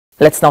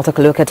Let's now take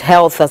a look at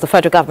health, as the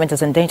federal government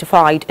has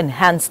identified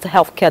enhanced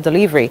healthcare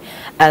delivery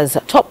as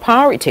a top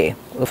priority,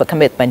 with a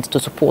commitment to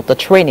support the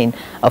training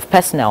of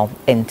personnel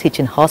in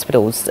teaching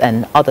hospitals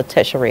and other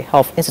tertiary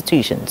health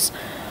institutions.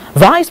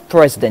 Vice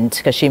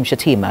President Kashim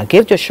Shettima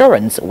gave the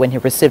assurance when he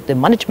received the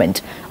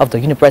management of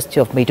the University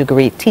of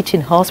Maiduguri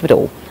Teaching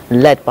Hospital,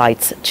 led by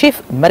its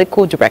Chief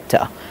Medical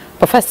Director,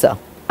 Professor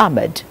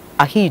Ahmed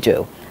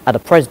Ahijo, at the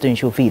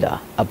Presidential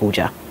Villa,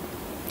 Abuja.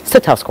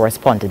 State House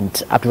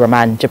correspondent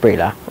Abdurrahman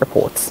Jabrila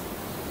reports.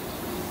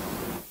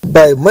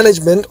 By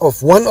management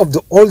of one of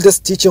the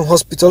oldest teaching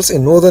hospitals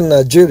in northern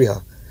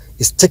Nigeria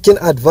is taking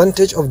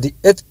advantage of the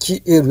 8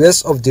 key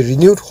areas of the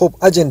renewed hope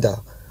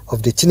agenda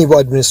of the Tinubu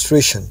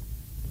administration.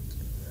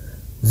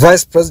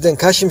 Vice President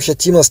Kashim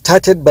Shettima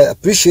started by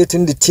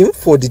appreciating the team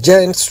for the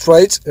giant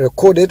strides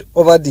recorded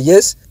over the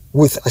years,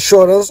 with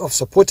assurance of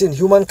supporting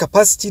human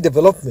capacity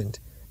development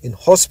in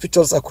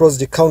hospitals across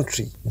the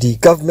country. The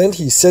government,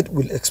 he said,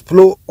 will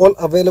explore all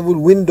available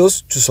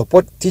windows to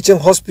support teaching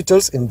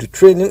hospitals in the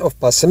training of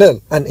personnel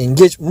and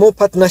engage more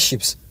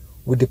partnerships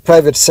with the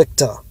private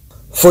sector.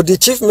 For the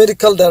Chief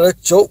Medical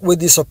Director, with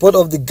the support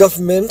of the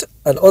government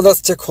and other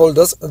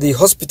stakeholders, the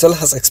hospital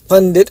has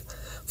expanded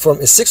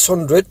from a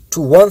 600 to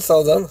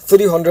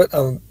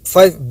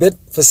 1,305 bed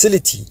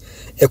facility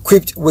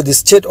equipped with the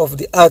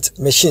state-of-the-art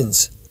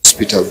machines.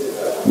 Hospital.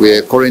 We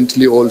are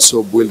currently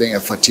also building a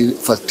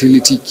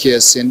fertility care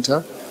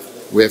center.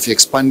 We have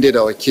expanded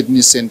our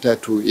kidney center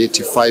to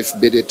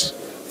 85-bedded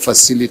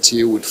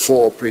facility with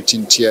 4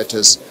 operating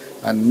theaters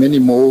and many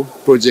more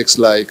projects,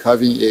 like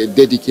having a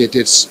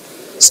dedicated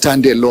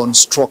standalone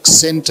stroke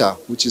center,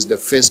 which is the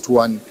first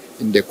one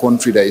in the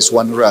country that is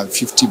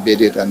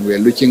 150-bedded, and we are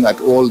looking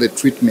at all the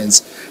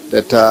treatments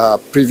that are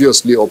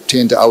previously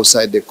obtained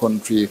outside the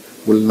country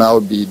will now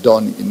be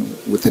done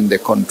within the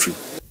country.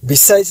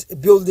 Besides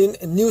building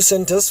new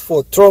centers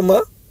for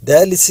trauma,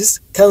 dialysis,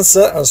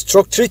 cancer and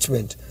stroke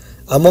treatment,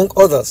 among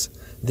others,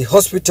 the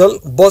hospital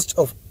boasts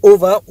of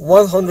over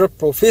 100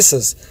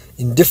 professors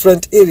in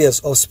different areas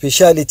of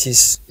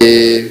specialities.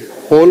 The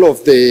whole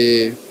of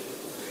the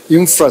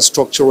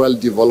infrastructural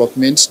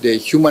development, the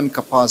human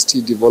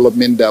capacity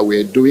development that we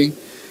are doing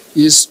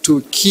is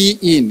to key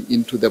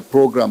into the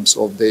programs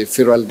of the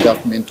federal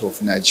government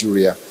of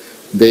Nigeria.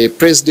 The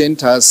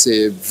president has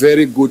a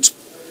very good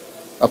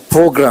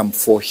program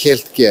for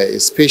healthcare,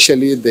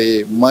 especially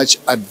the much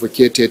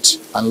advocated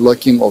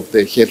unlocking of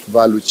the health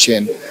value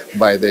chain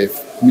by the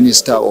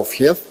Minister of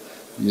Health.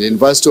 The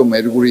University of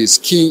Maiduguri is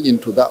key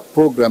into that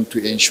program to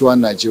ensure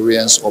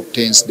Nigerians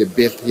obtain the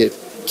best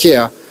health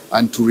care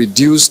and to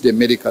reduce the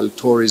medical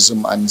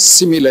tourism, and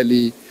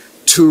similarly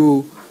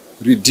to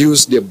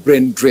reduce the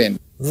brain drain.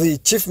 The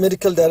Chief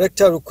Medical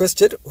Director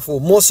requested for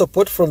more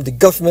support from the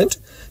government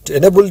to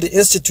enable the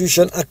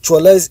institution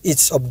actualize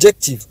its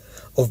objective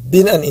of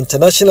being an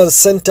international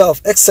center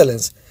of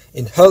excellence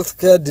in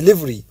healthcare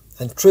delivery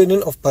and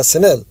training of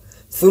personnel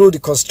through the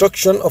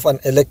construction of an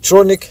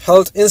electronic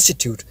health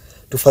institute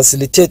to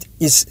facilitate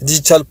its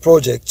digital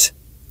project.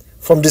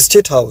 From the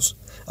State House,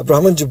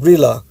 Abdurrahman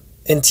Jabrila,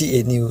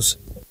 NTA News.